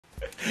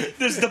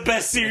This is the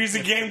best series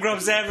of Game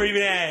Grumps ever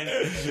even had.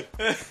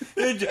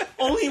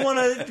 Only one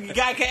a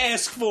guy could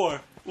ask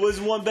for was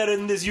one better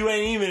than this. You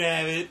ain't even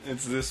have it.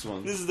 It's this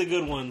one. This is the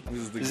good one.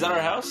 Is that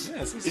our house?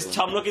 Yeah, it's this Is one.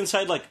 Tom Nook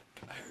inside like,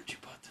 I heard you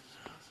bought this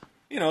house?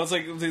 You know, it's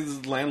like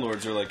these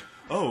landlords are like,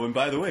 oh, and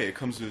by the way, it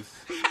comes with...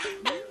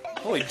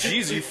 Holy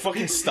jeez, are you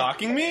fucking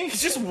stalking me?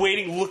 He's just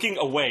waiting, looking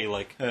away,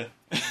 like...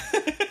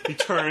 He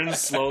turns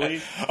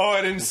slowly. Oh,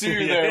 I didn't see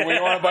you there. We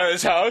want to buy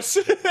this house?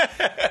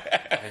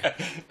 I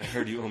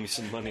heard you owe me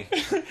some money.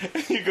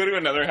 You go to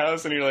another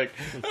house and you're like,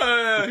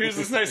 here's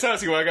this nice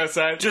house. You walk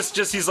outside. He's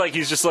just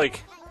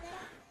like,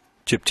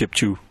 chip, chip,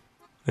 chew.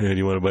 I heard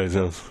you want to buy his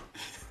house.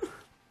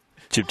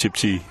 Chip, chip,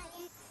 chee.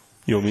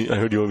 You owe me. I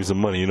heard you owe me some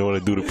money. You know what I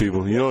do to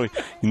people. You know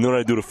what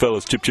I do to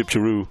fellas. Chip, chip,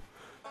 chiroo.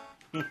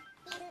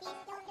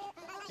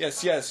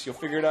 Yes, you'll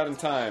figure it out in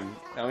time.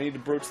 Now we need to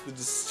broach the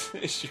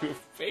issue of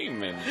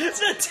payment.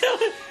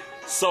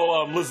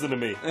 So, listen to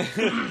me.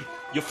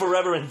 You're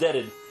forever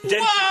indebted.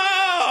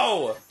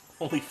 Wow!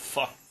 Holy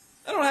fuck.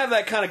 I don't have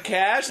that kind of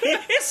cash.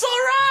 It's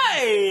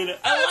alright!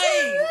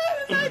 I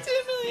like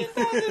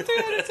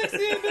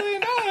 $19,368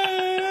 million.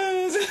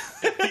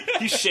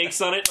 He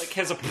shakes on it, like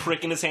has a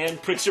prick in his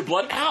hand, pricks your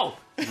blood. Ow!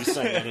 You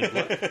sang that in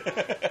blood.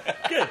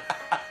 Good.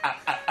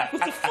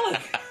 What the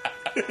fuck?